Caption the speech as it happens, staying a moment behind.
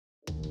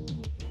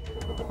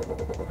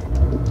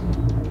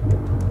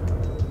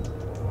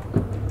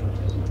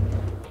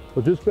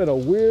It's just been a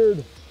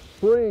weird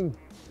spring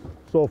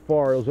so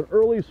far. It was an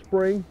early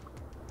spring,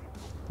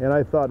 and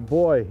I thought,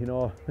 boy, you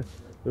know, it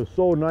was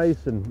so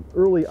nice and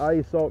early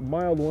ice out,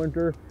 mild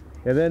winter.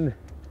 And then,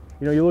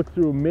 you know, you look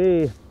through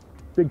May,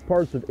 big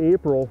parts of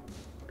April,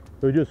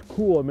 it was just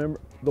cool. I remember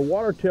the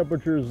water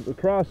temperatures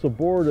across the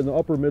board in the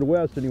upper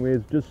Midwest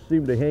anyways just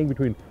seemed to hang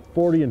between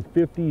 40 and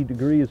 50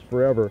 degrees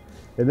forever.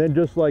 And then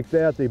just like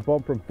that, they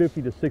bumped from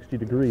 50 to 60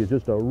 degrees.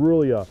 Just a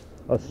really a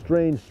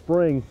strange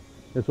spring.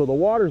 And so the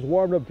water's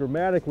warmed up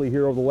dramatically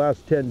here over the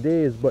last 10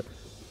 days. But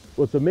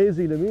what's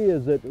amazing to me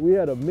is that we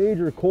had a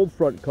major cold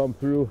front come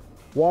through.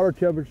 Water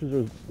temperatures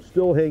are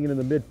still hanging in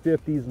the mid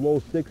 50s, low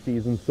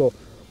 60s. And so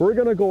we're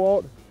gonna go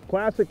out,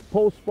 classic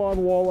post-spawn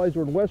walleyes.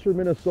 We're in western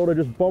Minnesota,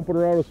 just bumping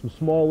around with some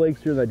small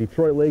lakes here in that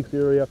Detroit Lakes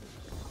area.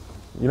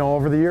 You know,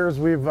 over the years,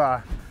 we've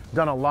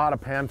done a lot of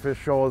panfish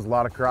shows, a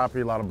lot of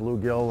crappie, a lot of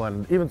bluegill,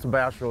 and even some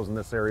bass shows in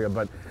this area.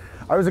 But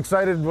I was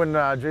excited when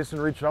Jason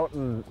reached out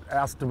and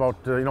asked about,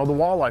 you know, the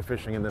walleye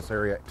fishing in this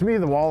area. To me,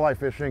 the walleye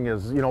fishing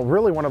is, you know,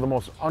 really one of the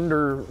most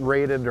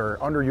underrated or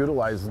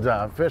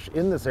underutilized fish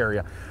in this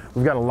area.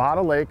 We've got a lot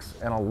of lakes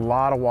and a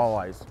lot of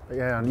walleyes.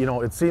 And, you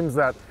know, it seems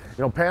that,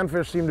 you know,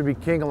 panfish seem to be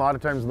king a lot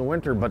of times in the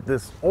winter, but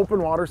this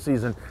open water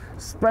season,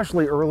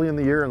 especially early in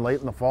the year and late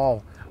in the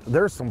fall,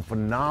 there's some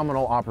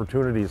phenomenal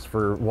opportunities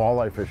for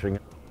walleye fishing.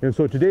 And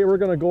so today we're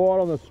going to go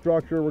out on the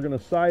structure, we're going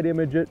to side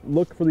image it,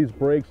 look for these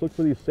breaks, look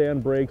for these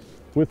sand breaks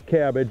with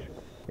cabbage,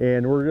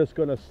 and we're just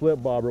going to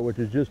slip bobber, which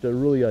is just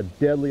really a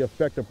deadly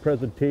effective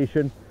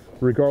presentation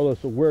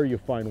regardless of where you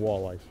find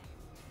walleyes.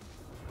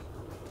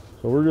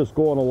 So we're just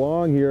going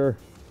along here,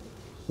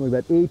 like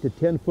that 8 to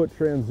 10 foot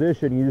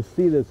transition. You just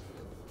see this,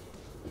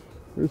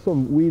 there's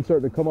some weeds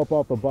starting to come up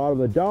off the bottom.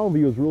 The down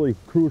view is really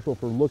crucial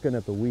for looking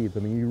at the weeds. I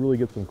mean, you really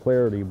get some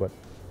clarity, but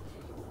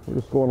we're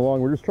just going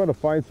along. We're just trying to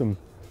find some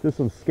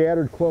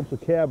scattered clumps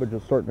of cabbage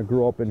that's starting to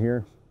grow up in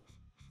here.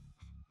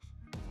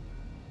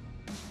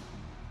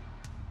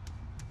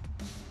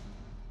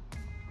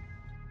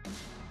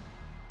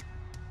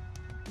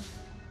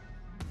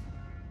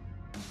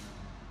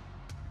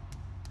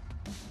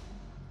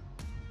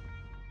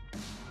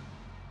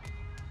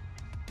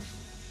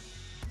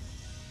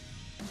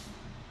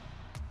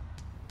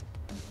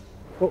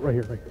 Oh, right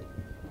here, right here.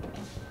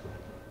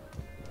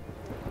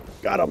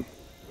 Got him.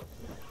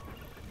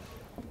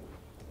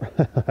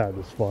 That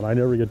was fun. I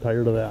never get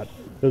tired of that.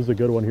 This is a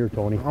good one here,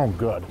 Tony. Oh,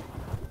 good.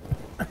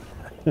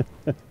 You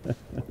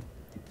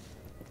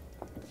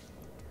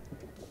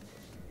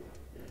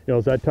know,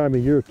 it's that time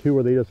of year too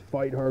where they just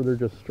fight hard. They're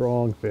just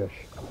strong fish.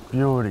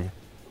 Beauty.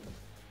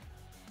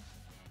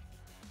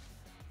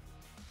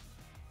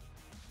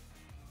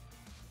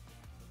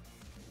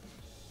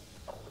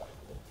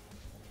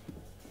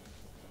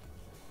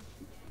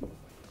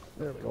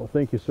 There we go.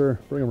 Thank you, sir.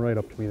 Bring them right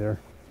up to me there.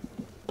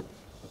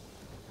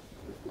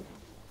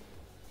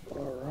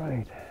 All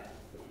right.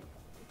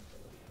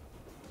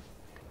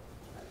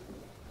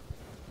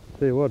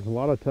 Tell you what, a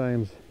lot of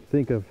times you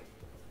think of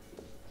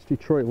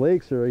Detroit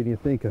Lakes area and you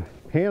think of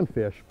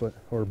panfish,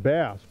 or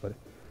bass, but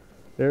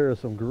there are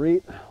some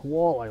great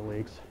walleye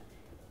lakes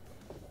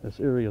in this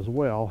area as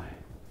well.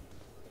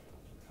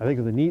 I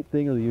think the neat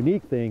thing or the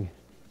unique thing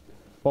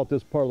about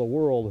this part of the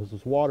world is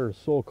this water is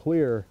so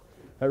clear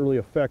that really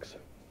affects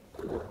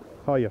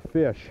how you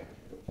fish.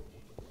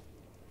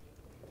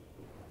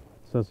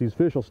 Since these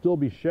fish will still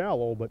be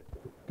shallow, but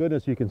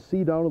goodness, you can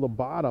see down to the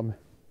bottom.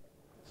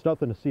 It's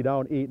nothing to see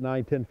down 8,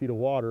 9, 10 feet of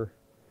water.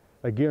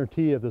 I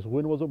guarantee you, if this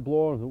wind wasn't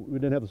blowing, if we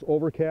didn't have this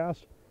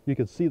overcast, you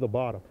could see the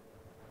bottom.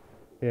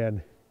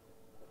 And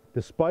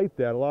despite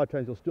that, a lot of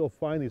times you'll still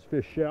find these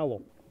fish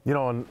shallow. You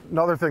know, and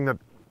another thing that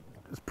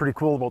is pretty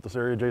cool about this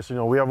area, Jason,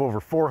 you know, we have over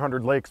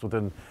 400 lakes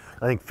within,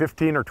 I think,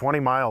 15 or 20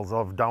 miles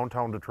of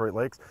downtown Detroit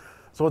Lakes.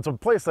 So it's a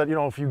place that, you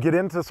know, if you get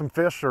into some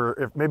fish, or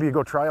if maybe you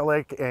go try a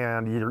lake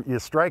and you're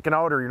striking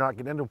out or you're not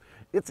getting into them,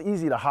 it's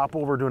easy to hop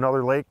over to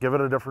another lake, give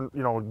it a different,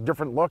 you know,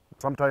 different look.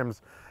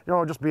 Sometimes, you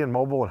know, just being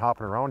mobile and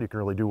hopping around, you can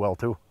really do well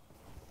too.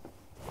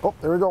 Oh,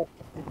 there we go.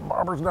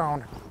 Bobber's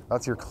down.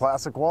 That's your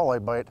classic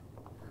walleye bite.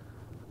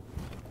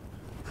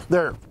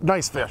 There,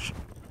 nice fish.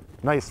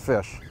 Nice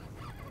fish.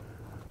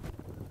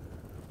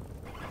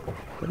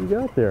 What do you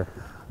got there?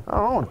 I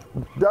don't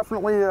know,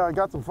 definitely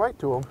got some fight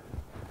to him.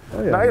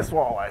 Oh, yeah. Nice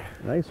walleye.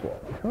 Nice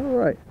walleye. All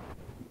right.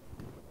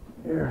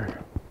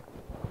 Here.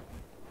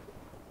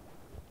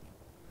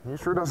 He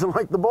sure doesn't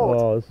like the boat.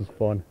 Oh, this is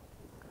fun.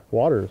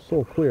 Water is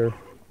so clear.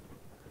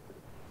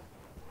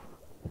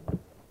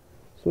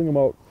 Swing them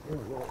out.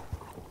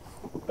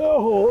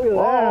 Oh, look at that.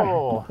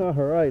 Oh. All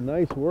right,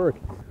 nice work.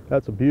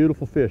 That's a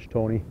beautiful fish,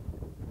 Tony.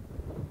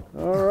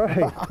 All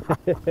right.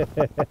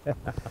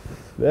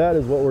 That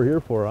is what we're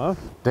here for, huh?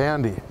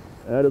 Dandy.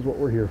 That is what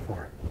we're here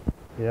for.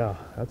 Yeah,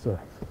 that's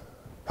a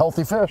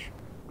healthy fish.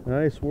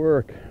 Nice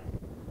work.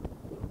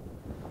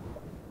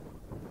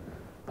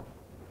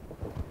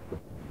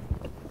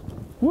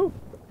 Woo!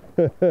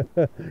 Get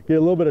a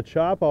little bit of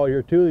chop out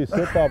here too. These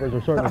slip bobbers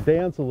are starting to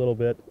dance a little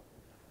bit.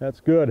 That's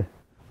good.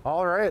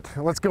 All right,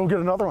 let's go get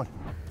another one.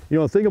 You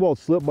know, the thing about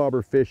slip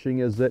bobber fishing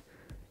is that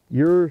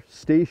you're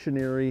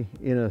stationary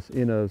in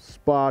a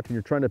spot and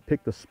you're trying to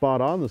pick the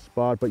spot on the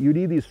spot, but you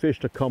need these fish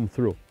to come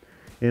through.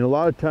 And a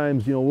lot of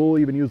times, you know, we'll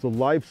even use the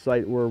live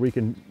site where we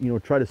can, you know,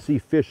 try to see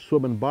fish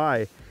swimming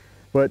by,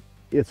 but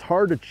it's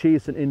hard to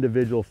chase an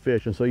individual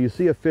fish. And so you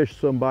see a fish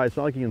swim by, it's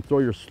not like you can throw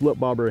your slip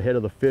bobber ahead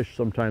of the fish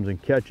sometimes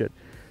and catch it.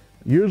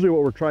 Usually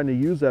what we're trying to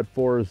use that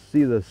for is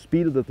see the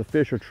speed that the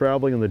fish are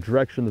traveling and the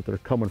direction that they're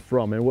coming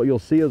from. And what you'll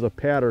see is a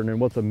pattern, and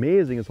what's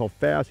amazing is how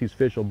fast these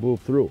fish will move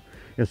through.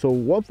 And so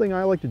one thing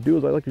I like to do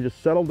is I like to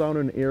just settle down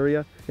in an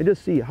area and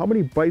just see how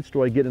many bites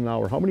do I get in an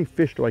hour, how many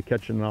fish do I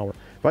catch in an hour.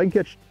 If I can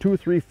catch 2 or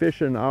 3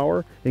 fish in an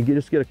hour and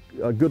just get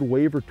a good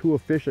wave or two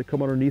of fish that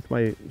come underneath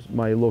my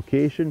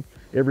location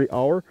every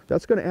hour,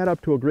 that's going to add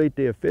up to a great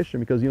day of fishing,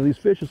 because, you know, these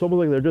fish, it's almost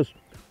like they're just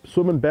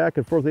swimming back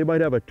and forth. They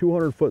might have a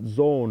 200-foot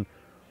zone,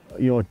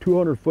 you know, a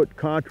 200-foot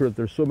contour that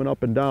they're swimming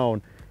up and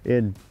down,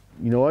 and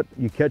you know what,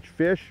 you catch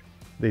fish,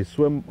 they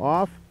swim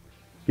off,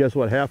 guess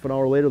what, half an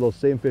hour later those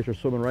same fish are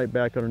swimming right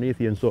back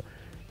underneath you. And so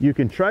you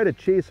can try to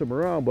chase them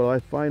around, but I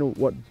find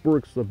what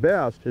works the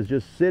best is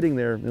just sitting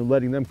there and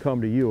letting them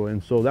come to you.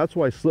 And so that's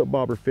why slip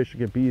bobber fishing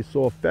can be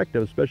so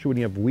effective, especially when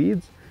you have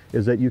weeds,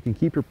 is that you can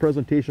keep your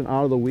presentation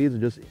out of the weeds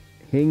and just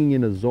hanging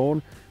in a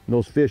zone, and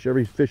those fish,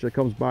 every fish that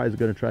comes by is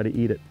going to try to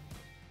eat it.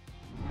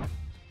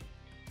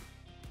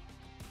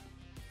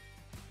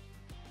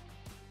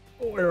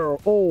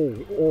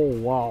 Oh,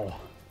 wow.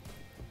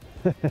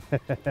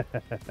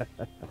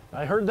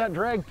 I heard that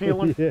drag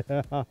peeling.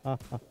 Yeah.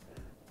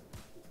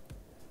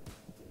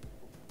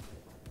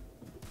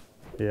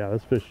 Yeah,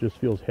 this fish just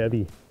feels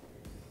heavy.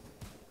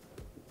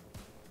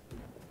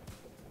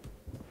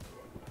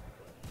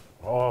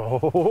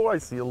 Oh, I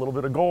see a little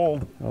bit of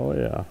gold. Oh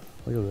yeah,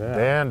 look at that.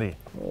 Dandy.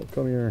 Oh,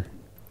 come here.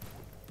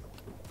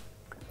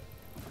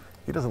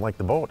 He doesn't like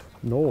the boat.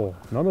 No,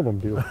 none of them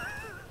do.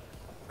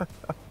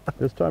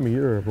 This time of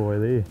year,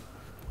 boy,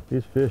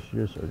 these fish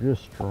are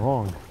just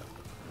strong.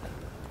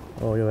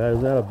 Oh, look at that.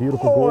 Isn't that a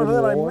beautiful golden and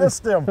then I walleye?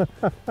 missed him.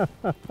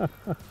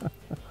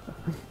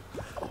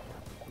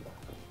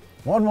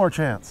 One more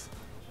chance.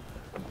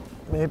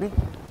 Maybe.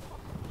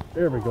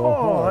 There we go.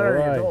 Oh, there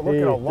right. you go. Look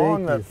at how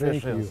long that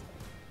fish is.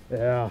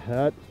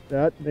 Yeah,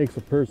 that makes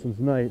a person's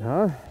night,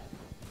 huh?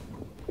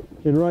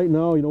 And right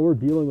now, you know, we're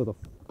dealing with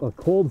a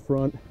cold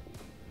front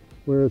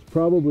where it's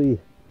probably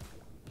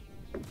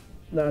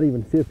not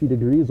even 50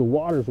 degrees. The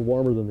water's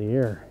warmer than the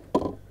air.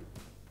 Oh,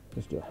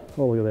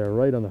 look at that,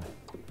 right on the,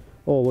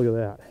 oh, look at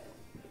that.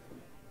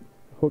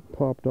 Hook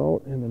popped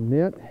out in the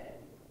net.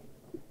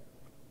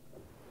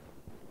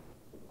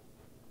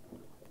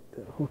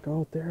 That hook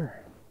out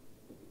there.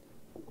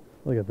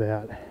 Look at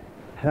that.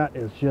 That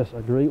is just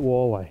a great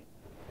walleye.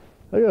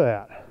 Look at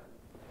that.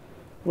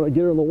 When I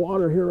get her in the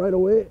water here right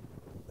away,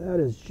 that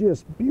is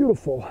just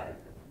beautiful.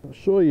 I'll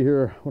show you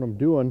here what I'm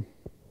doing.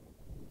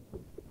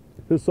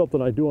 This is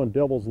something I do on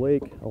Devil's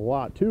Lake a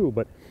lot too,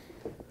 but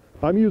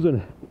I'm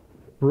using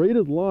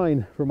braided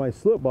line for my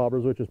slip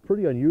bobbers, which is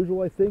pretty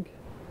unusual, I think,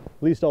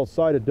 at least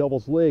outside of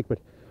Devil's Lake. But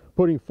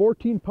putting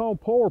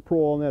 14-pound Power Pro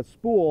on that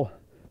spool,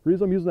 the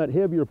reason I'm using that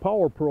heavier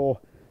Power Pro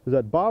is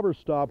that bobber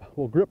stop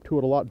will grip to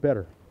it a lot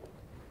better.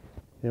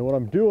 And what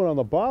I'm doing on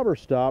the bobber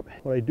stop,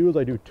 what I do is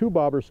I do 2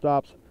 bobber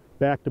stops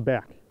back to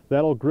back.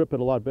 That'll grip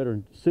it a lot better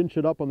and cinch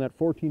it up on that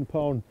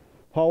 14-pound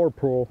Power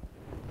Pro.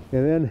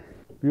 And then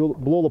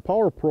below the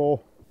Power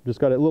Pro, just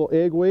got a little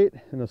egg weight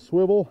and a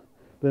swivel.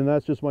 Then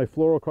that's just my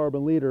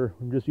fluorocarbon leader.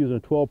 I'm just using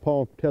a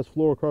 12-pound test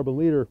fluorocarbon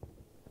leader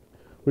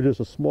with just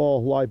a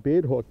small live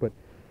bait hook. But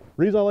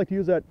the reason I like to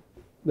use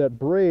that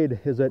braid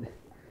is that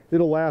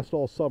it'll last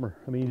all summer.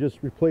 I mean, you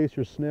just replace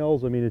your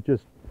snells. I mean, it's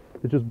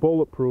just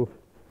bulletproof.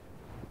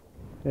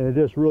 And it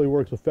just really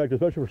works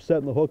effective, especially for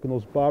setting the hook and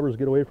those bobbers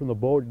get away from the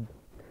boat.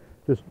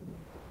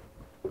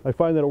 I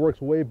find that it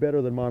works way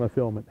better than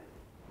monofilament.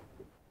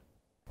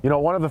 You know,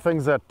 one of the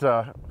things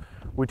that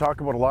we talk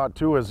about a lot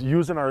too is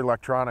using our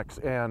electronics.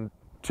 And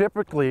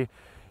typically,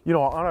 you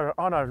know,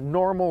 on a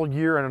normal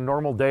year and a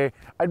normal day,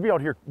 I'd be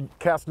out here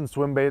casting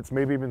swim baits,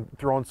 maybe even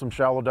throwing some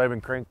shallow diving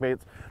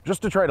crankbaits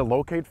just to try to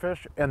locate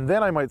fish, and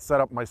then I might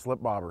set up my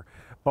slip bobber.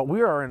 But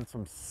we are in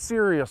some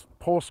serious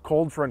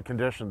post-cold front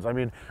conditions. I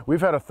mean,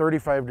 we've had a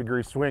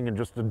 35-degree swing in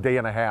just a day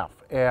and a half.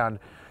 And,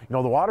 you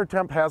know, the water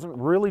temp hasn't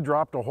really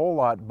dropped a whole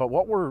lot, but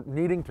what we're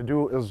needing to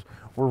do is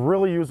we're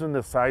really using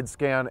this side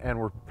scan and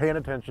we're paying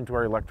attention to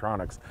our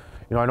electronics.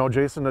 You know, I know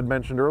Jason had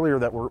mentioned earlier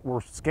that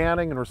we're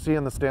scanning and we're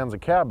seeing the stands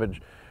of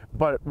cabbage,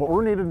 but what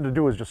we're needing to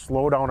do is just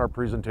slow down our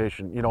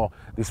presentation. You know,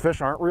 these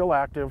fish aren't real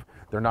active.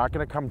 They're not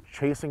going to come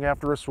chasing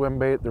after a swim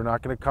bait. They're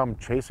not going to come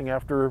chasing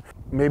after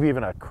maybe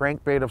even a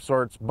crankbait of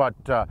sorts, but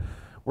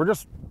we're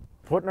just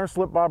putting our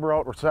slip bobber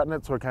out. We're setting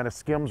it so it kind of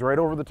skims right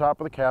over the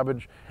top of the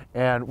cabbage,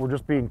 and we're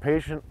just being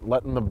patient,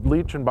 letting the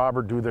leech and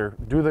bobber do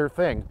their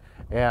thing.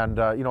 And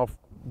you know,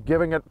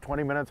 giving it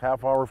 20 minutes,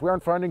 half hour. If we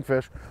aren't finding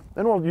fish,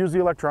 then we'll use the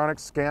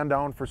electronics, scan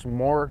down for some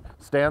more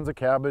stands of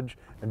cabbage,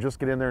 and just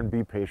get in there and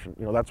be patient.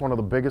 You know, that's one of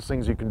the biggest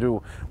things you can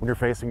do when you're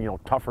facing, you know,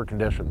 tougher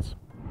conditions.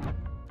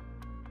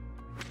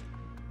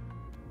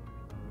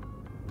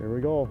 Here we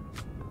go.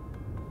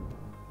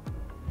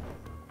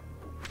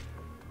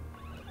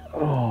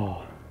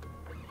 Oh,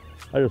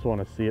 I just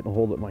want to see it and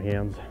hold it in my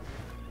hands.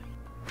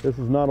 This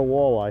is not a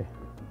walleye.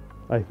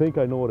 I think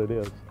I know what it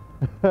is.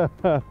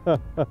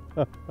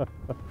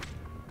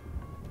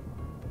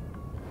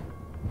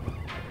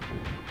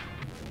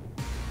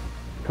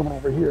 Come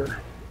over here.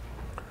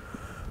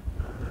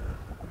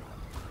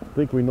 I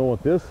think we know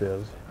what this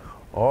is.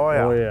 Oh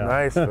yeah, oh, yeah.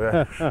 Nice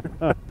fish.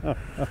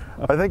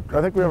 I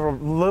think we have a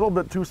little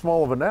bit too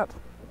small of a net.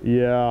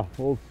 Yeah,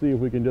 we'll see if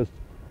we can just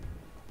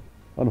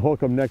unhook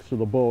them next to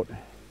the boat.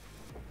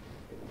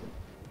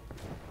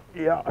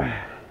 Yeah.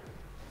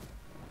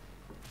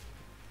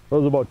 That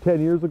was about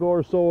 10 years ago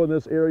or so, and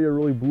this area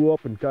really blew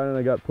up and kind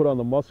of got put on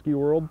the muskie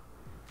world.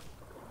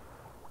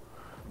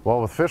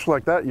 Well, with fish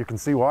like that, you can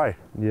see why.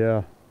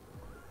 Yeah.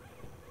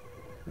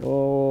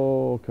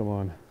 Oh, come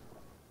on.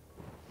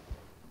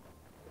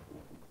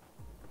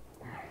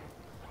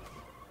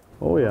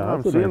 Oh yeah,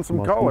 I'm seeing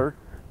some color.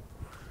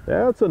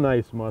 That's a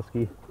nice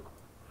muskie.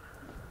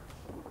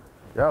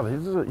 Yeah,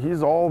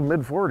 he's all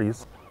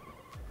mid-40s.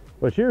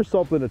 But here's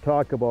something to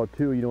talk about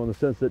too, you know, in the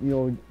sense that, you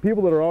know,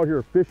 people that are out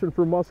here fishing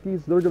for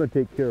muskies, they're going to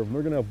take care of them.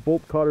 They're going to have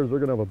bolt cutters, they're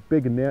going to have a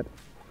big net.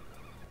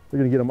 They're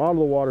going to get them out of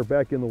the water,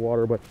 back in the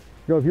water. But,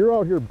 you know, if you're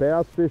out here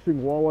bass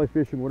fishing, walleye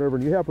fishing, whatever,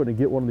 and you happen to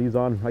get one of these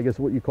on, I guess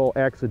what you call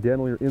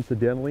accidentally or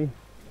incidentally,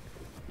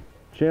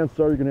 chances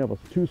are you're going to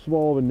have too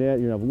small of a net,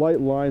 you're going to have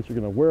light lines, you're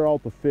going to wear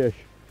out the fish.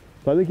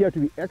 So I think you have to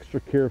be extra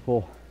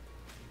careful.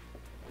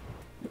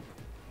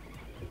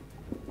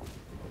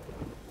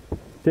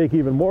 Take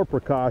even more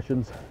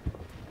precautions,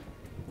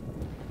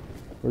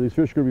 or these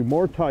fish are going to be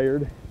more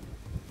tired.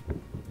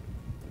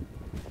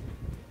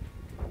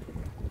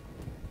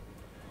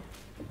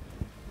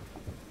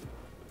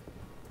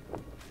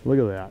 Look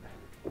at that.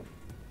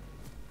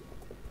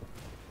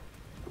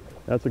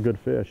 That's a good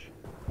fish.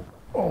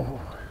 Oh,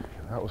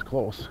 that was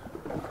close.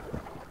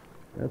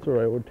 That's all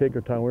right, we'll take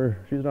our time.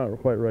 She's not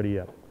quite ready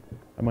yet.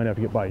 I might have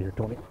to get by here,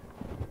 Tony.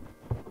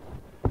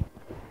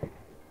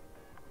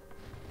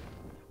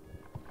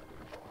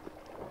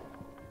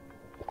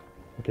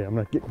 Okay, I'm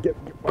gonna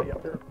get buddy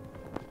up there.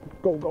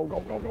 Go, go, go,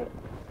 go, go.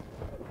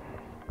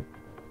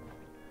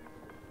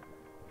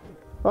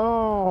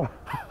 Oh!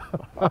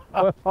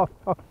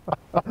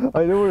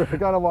 I knew we were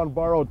kind of on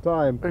borrowed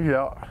time.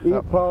 Yeah.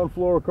 8-pound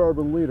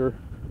fluorocarbon leader.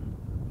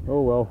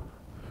 Oh well.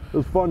 It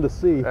was fun to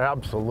see.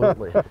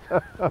 Absolutely.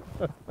 The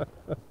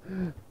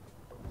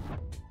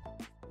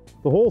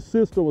whole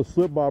system with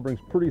slip bobbering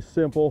is pretty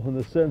simple in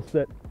the sense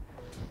that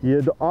you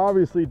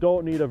obviously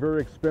don't need a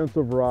very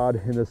expensive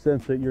rod, in the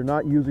sense that you're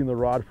not using the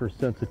rod for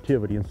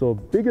sensitivity. And so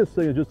biggest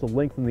thing is just to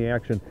lengthen the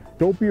action.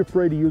 Don't be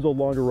afraid to use a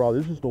longer rod.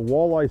 This is just a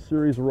Walleye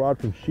series rod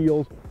from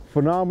Shields.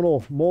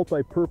 Phenomenal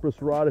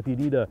multi-purpose rod if you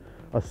need a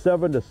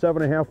 7 to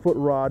 7.5 foot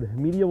rod,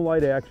 medium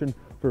light action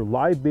for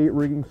live bait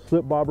rigging,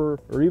 slip bobber,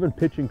 or even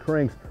pitching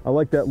cranks. I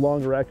like that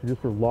longer action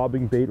just for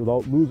lobbing bait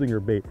without losing your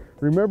bait.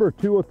 Remember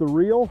too, with the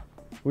reel,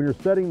 when you're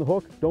setting the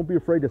hook, don't be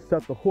afraid to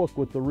set the hook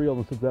with the reel.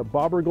 And since that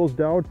bobber goes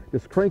down,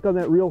 just crank on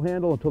that reel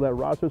handle until that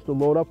rod starts to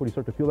load up. When you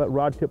start to feel that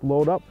rod tip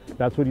load up,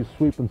 that's when you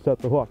sweep and set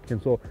the hook.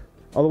 And so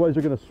otherwise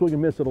you're going to swing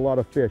and miss at a lot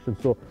of fish. And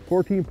so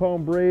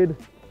 14-pound braid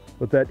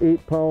with that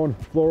 8-pound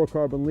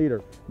fluorocarbon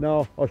leader.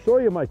 Now I'll show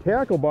you my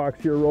tackle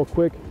box here real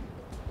quick.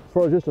 As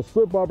far as just a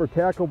slip bobber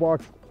tackle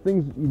box,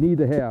 things you need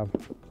to have.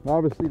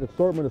 Obviously the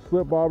assortment of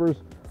slip bobbers,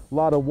 a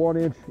lot of 1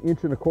 inch,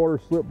 1.25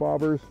 inch slip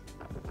bobbers,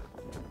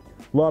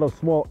 a lot of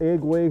small egg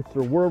weights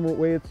or worm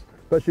weights,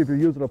 especially if you're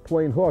using a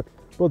plain hook.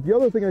 But the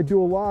other thing I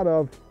do a lot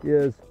of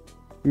is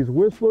these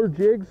whistler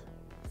jigs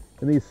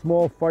and these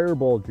small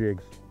fireball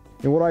jigs.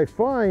 And what I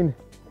find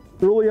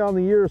early on in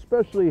the year,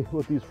 especially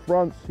with these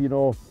fronts, you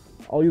know,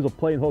 I'll use a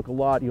plain hook a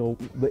lot. You know,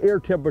 the air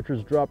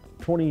temperatures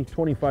dropped 20,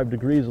 25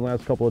 degrees in the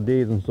last couple of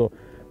days. And so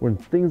when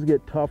things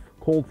get tough,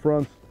 cold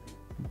fronts,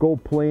 go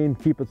plain,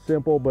 keep it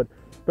simple. But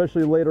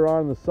especially later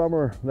on in the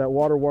summer, that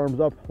water warms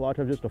up, a lot of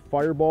times just a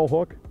fireball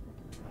hook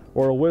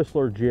or a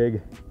whistler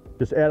jig.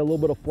 Just add a little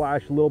bit of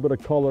flash, a little bit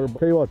of color. But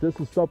tell you what, this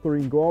is something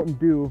you can go out and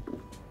do.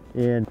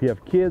 And if you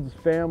have kids,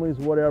 families,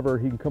 whatever,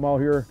 you can come out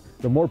here.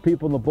 The more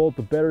people in the boat,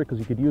 the better, because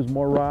you could use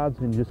more rods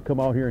and just come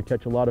out here and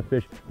catch a lot of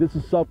fish. This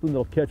is something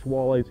that'll catch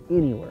walleyes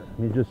anywhere.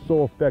 I mean, it's just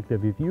so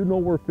effective. If you know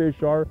where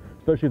fish are,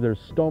 especially if there's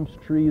stumps,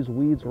 trees,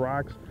 weeds,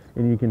 rocks,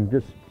 and you can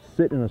just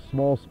sit in a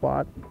small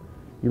spot,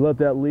 you let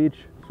that leech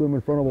swim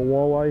in front of a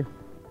walleye,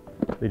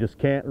 they just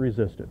can't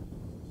resist it.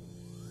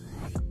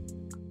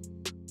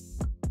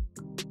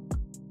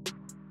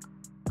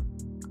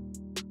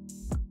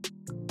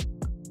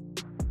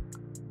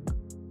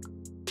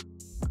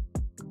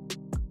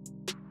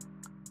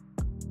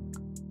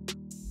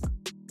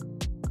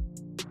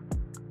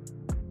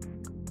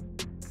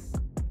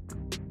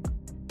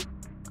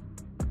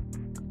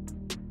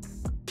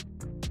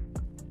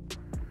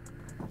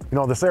 You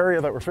know, this area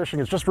that we're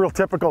fishing is just real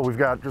typical. We've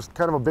got just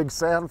kind of a big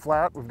sand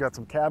flat. We've got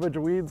some cabbage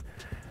weeds.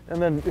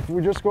 And then if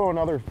we just go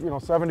another,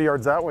 70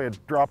 yards that way, it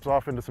drops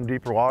off into some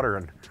deeper water.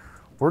 And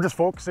we're just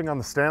focusing on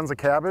the stands of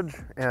cabbage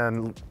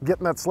and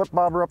getting that slip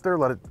bobber up there,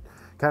 let it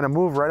kind of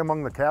move right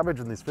among the cabbage,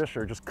 and these fish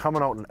are just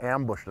coming out and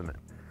ambushing it.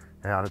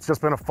 And it's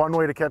just been a fun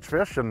way to catch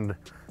fish, and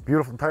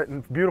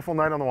beautiful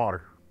night on the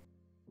water.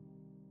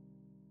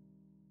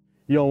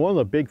 You know, one of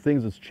the big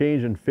things that's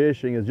changed in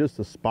fishing is just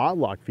the spot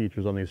lock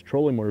features on these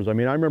trolling motors. I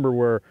mean, I remember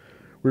where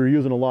we were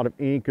using a lot of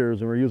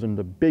anchors, and we were using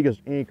the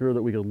biggest anchor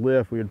that we could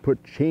lift. We would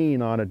put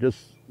chain on it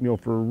just, you know,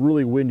 for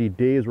really windy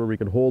days where we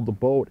could hold the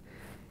boat.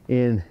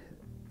 And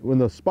when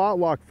the spot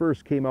lock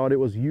first came out, it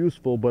was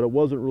useful, but it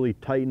wasn't really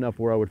tight enough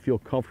where I would feel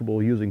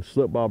comfortable using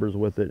slip bobbers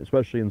with it,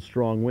 especially in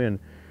strong wind.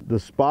 The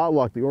spot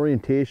lock, the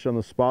orientation on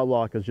the spot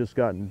lock has just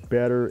gotten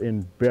better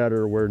and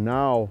better, where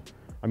now,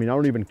 I mean, I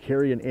don't even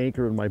carry an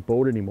anchor in my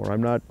boat anymore.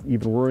 I'm not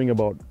even worrying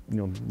about, you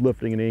know,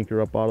 lifting an anchor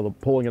up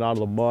pulling it out of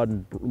the mud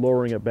and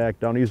lowering it back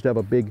down. I used to have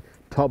a big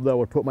tub that I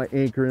would put my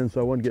anchor in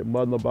so I wouldn't get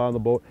mud in the bottom of the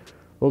boat.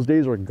 Those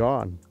days are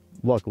gone,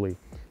 luckily.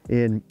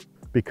 And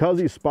because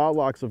these spot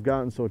locks have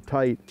gotten so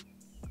tight,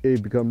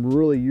 they've become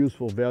really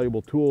useful,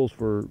 valuable tools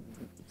for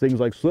things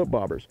like slip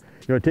bobbers.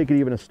 You know, take it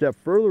even a step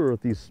further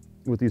with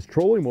these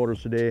trolling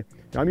motors today.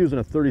 I'm using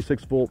a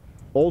 36-volt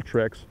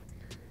Ultrex.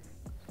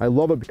 I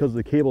love it because of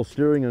the cable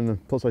steering,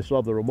 and plus I still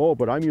have the remote,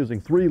 but I'm using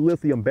 3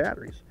 lithium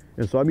batteries.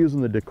 And so I'm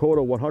using the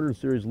Dakota 100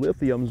 series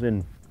lithiums,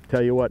 and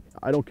tell you what,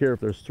 I don't care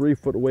if there's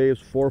 3-foot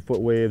waves, 4-foot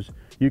waves,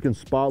 you can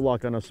spot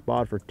lock on a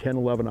spot for 10,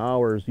 11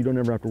 hours. You don't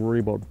ever have to worry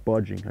about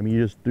budging. I mean,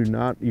 you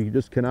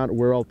just cannot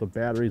wear out the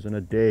batteries in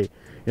a day.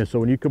 And so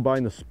when you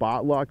combine the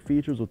spot lock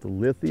features with the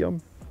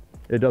lithium,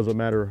 it doesn't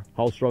matter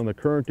how strong the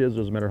current is, it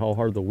doesn't matter how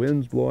hard the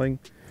wind's blowing.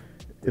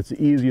 It's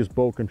the easiest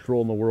boat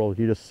control in the world.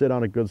 You just sit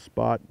on a good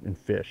spot and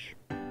fish.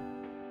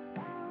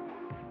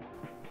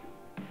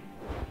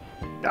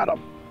 Got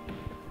him.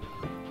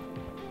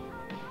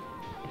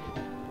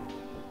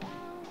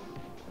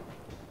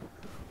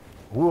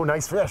 Ooh,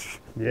 nice fish.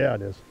 Yeah,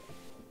 it is.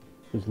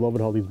 Just loving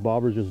how these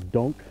bobbers just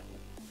dunk.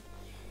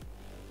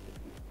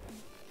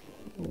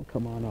 Oh,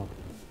 come on up.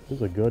 This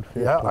is a good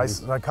fish. Yeah,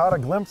 I caught a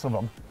glimpse of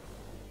him.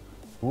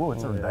 Ooh,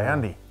 it's a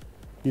dandy.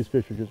 These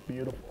fish are just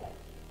beautiful.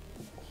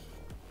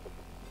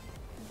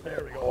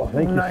 There we go.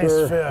 Thank you, nice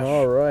sir. Fish.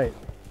 All right.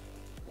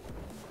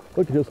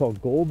 Look at just how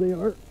gold they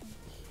are.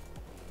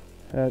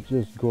 That's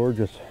just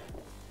gorgeous.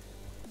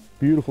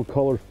 Beautiful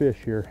color fish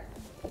here.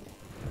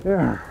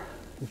 There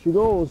she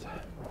goes.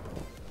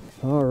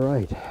 All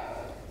right.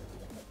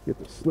 Get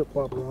the slip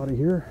bobber out of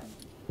here.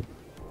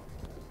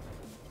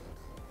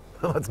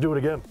 Let's do it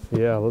again.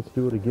 Yeah, let's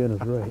do it again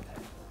is right.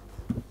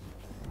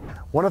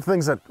 One of the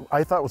things that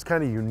I thought was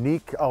kind of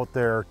unique out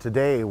there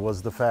today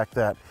was the fact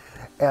that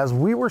as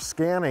we were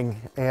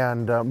scanning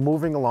and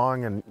moving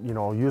along and, you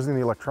know, using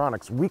the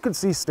electronics, we could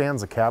see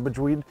stands of cabbage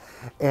weed,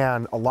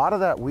 and a lot of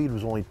that weed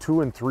was only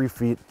 2 and 3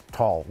 feet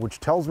tall, which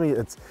tells me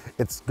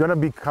it's going to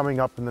be coming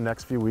up in the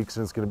next few weeks,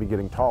 and it's going to be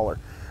getting taller.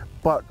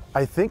 But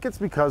I think it's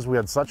because we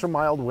had such a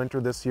mild winter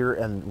this year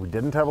and we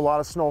didn't have a lot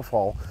of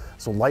snowfall,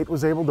 so light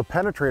was able to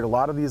penetrate a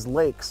lot of these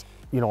lakes,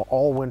 you know,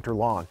 all winter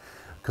long.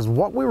 Because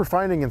what we were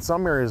finding in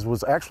some areas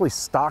was actually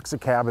stalks of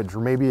cabbage, or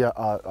maybe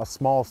a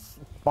small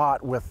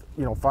spot with,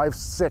 you know, 5,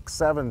 6,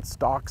 7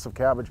 stalks of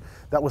cabbage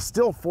that was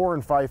still 4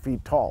 and 5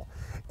 feet tall.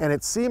 And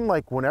it seemed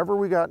like whenever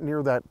we got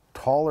near that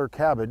taller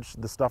cabbage,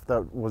 the stuff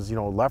that was, you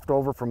know, left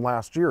over from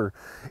last year,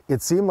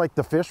 it seemed like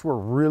the fish were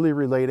really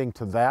relating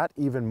to that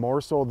even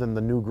more so than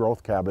the new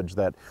growth cabbage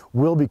that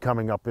will be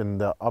coming up in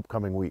the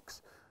upcoming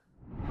weeks.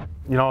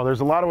 You know, there's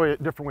a lot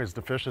of different ways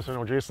to fish this. I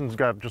know Jason's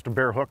got just a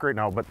bare hook right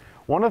now, but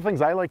one of the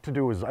things I like to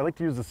do is I like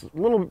to use this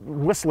little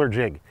whistler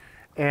jig.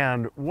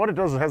 And what it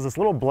does is it has this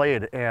little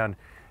blade, and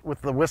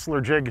with the whistler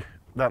jig,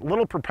 that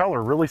little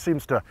propeller really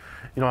seems to,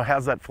 you know,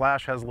 has that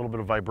flash, has a little bit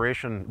of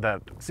vibration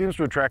that seems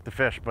to attract the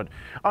fish. But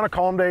on a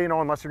calm day, you know,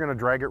 unless you're going to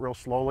drag it real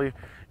slowly,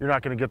 you're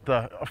not going to get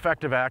the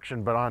effective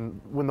action. But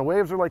when the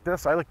waves are like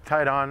this, I like to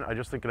tie it on. I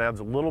just think it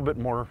adds a little bit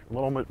more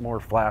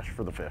flash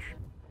for the fish.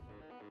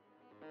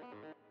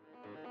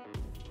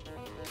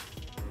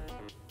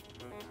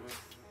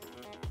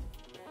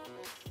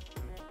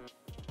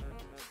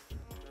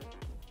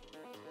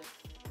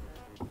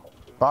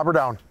 Bobber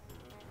down.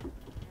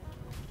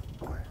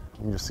 You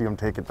can just see him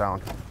take it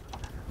down.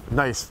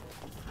 Nice.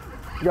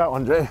 You got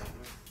one, Jay.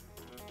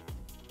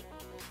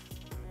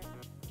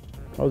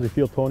 How does he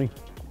feel, Tony?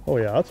 Oh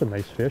yeah, that's a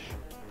nice fish.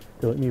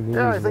 Let me move.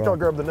 Yeah, I think I'll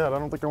grab the net. I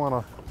don't think I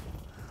want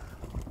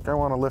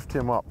to lift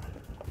him up.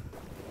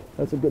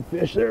 That's a good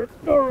fish there.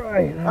 All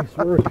right, nice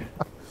work.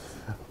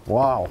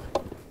 Wow.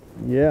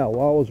 Yeah,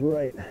 wow was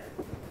right.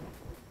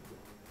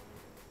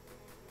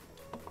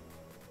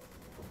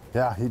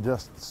 Yeah, he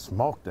just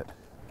smoked it.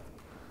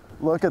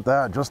 Look at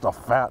that, just a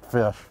fat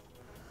fish.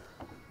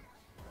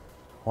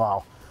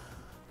 Wow.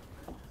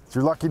 It's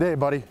your lucky day,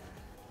 buddy.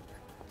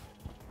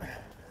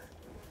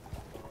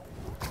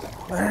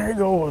 There he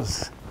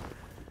goes.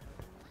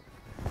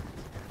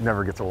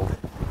 Never gets old.